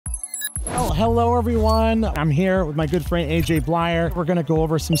Hello everyone. I'm here with my good friend AJ Bleier. We're gonna go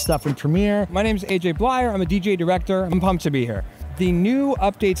over some stuff in Premiere. My name is AJ Bleier. I'm a DJ director. I'm pumped to be here. The new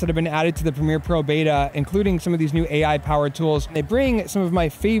updates that have been added to the Premiere Pro beta, including some of these new AI-powered tools, they bring some of my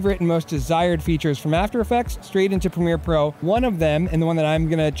favorite and most desired features from After Effects straight into Premiere Pro. One of them, and the one that I'm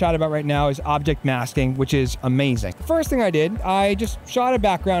gonna chat about right now, is object masking, which is amazing. First thing I did, I just shot a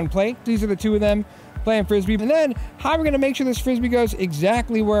background plate. These are the two of them playing Frisbee. And then, how are we gonna make sure this Frisbee goes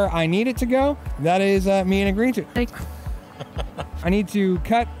exactly where I need it to go? That is me and a green suit. I need to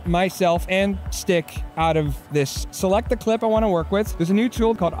cut myself and stick out of this. Select the clip I want to work with. There's a new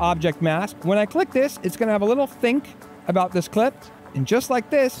tool called Object Mask. When I click this, it's going to have a little think about this clip. And just like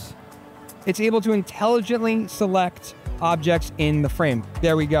this, it's able to intelligently select objects in the frame.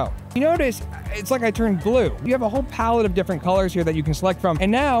 There we go. You notice it's like I turned blue. You have a whole palette of different colors here that you can select from.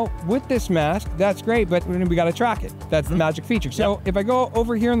 And now with this mask, that's great, but we got to track it. That's the magic feature. So if I go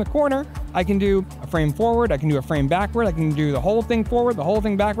over here in the corner, I can do a frame forward, I can do a frame backward, I can do the whole thing forward, the whole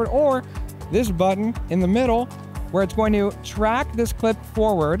thing backward, or this button in the middle where it's going to track this clip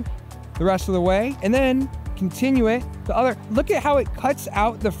forward the rest of the way and then continue it the other. Look at how it cuts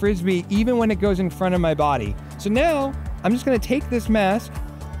out the Frisbee even when it goes in front of my body. So now I'm just going to take this mask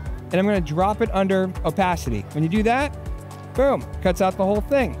and I'm going to drop it under opacity. When you do that, boom, cuts out the whole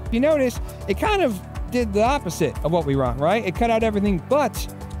thing. If you notice, it kind of did the opposite of what we want, right? It cut out everything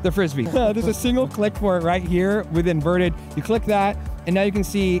but the Frisbee. There's a single click for it right here with inverted. You click that, and now you can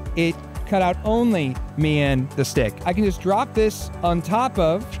see it cut out only me and the stick. I can just drop this on top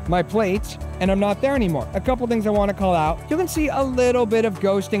of my plate, and I'm not there anymore. A couple things I want to call out. You can see a little bit of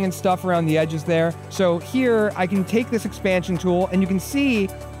ghosting and stuff around the edges there. So here, I can take this expansion tool, and you can see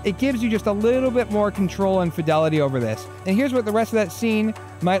it gives you just a little bit more control and fidelity over this. And here's what the rest of that scene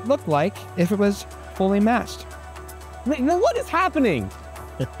might look like if it was fully masked. Now what is happening?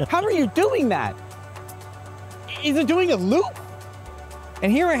 How are you doing that? Is it doing a loop?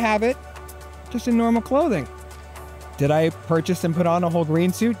 And here I have it, just in normal clothing. Did I purchase and put on a whole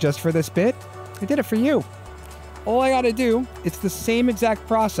green suit just for this bit? I did it for you. All I gotta do, it's the same exact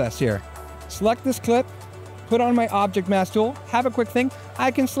process here. Select this clip, put on my object mask tool, have a quick thing.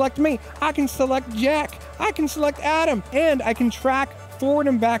 I can select me, I can select Jack, I can select Adam, and I can track forward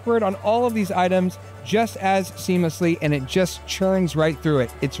and backward on all of these items just as seamlessly, and it just churns right through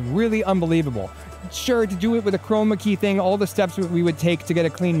it. It's really unbelievable. Sure, to do it with a chroma key thing, all the steps we would take to get a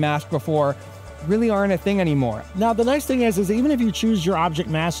clean mask before really aren't a thing anymore. Now, the nice thing is even if you choose your object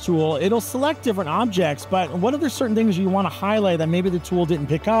mask tool, it'll select different objects, but what are there certain things you want to highlight that maybe the tool didn't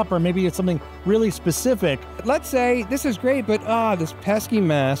pick up, or maybe it's something really specific? Let's say this is great, but this pesky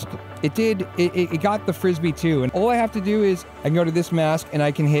mask, it got the Frisbee too. And all I have to do is I can go to this mask and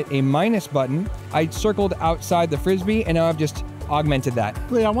I can hit a minus button. I circled outside the Frisbee and now I've just augmented that.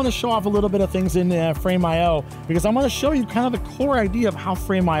 I want to show off a little bit of things in Frame.io because I want to show you kind of the core idea of how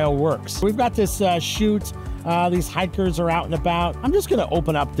Frame.io works. We've got this shoot, these hikers are out and about. I'm just going to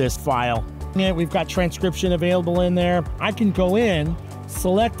open up this file. Yeah, we've got transcription available in there. I can go in,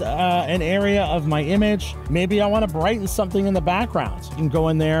 select an area of my image. Maybe I want to brighten something in the background. You can go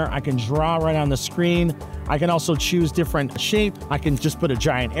in there, I can draw right on the screen. I can also choose different shape. I can just put a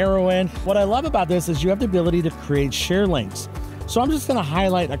giant arrow in. What I love about this is you have the ability to create share links. So I'm just gonna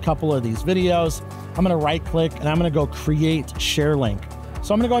highlight a couple of these videos. I'm gonna right click and I'm gonna go create share link.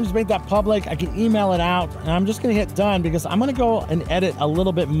 So I'm gonna go and just make that public. I can email it out and I'm just gonna hit done because I'm gonna go and edit a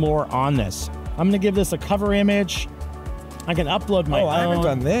little bit more on this. I'm gonna give this a cover image. I can upload my own. I haven't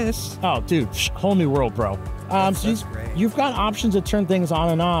done this. Oh, dude, whole new world, bro. So you've got options to turn things on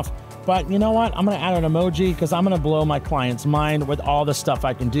and off. But you know what? I'm gonna add an emoji because I'm gonna blow my client's mind with all the stuff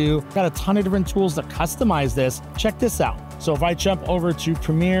I can do. Got a ton of different tools to customize this. Check this out. So if I jump over to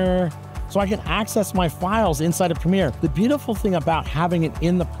Premiere, so I can access my files inside of Premiere. The beautiful thing about having it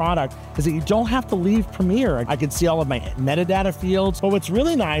in the product is that you don't have to leave Premiere. I can see all of my metadata fields. But what's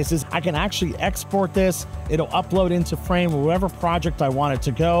really nice is I can actually export this. It'll upload into Frame, wherever project I want it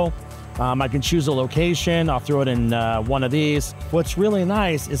to go. I can choose a location. I'll throw it in one of these. What's really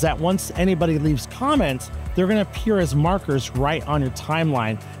nice is that once anybody leaves comments, they're going to appear as markers right on your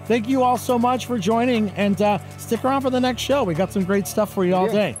timeline. Thank you all so much for joining, and stick around for the next show. We got some great stuff for you all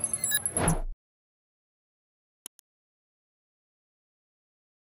day.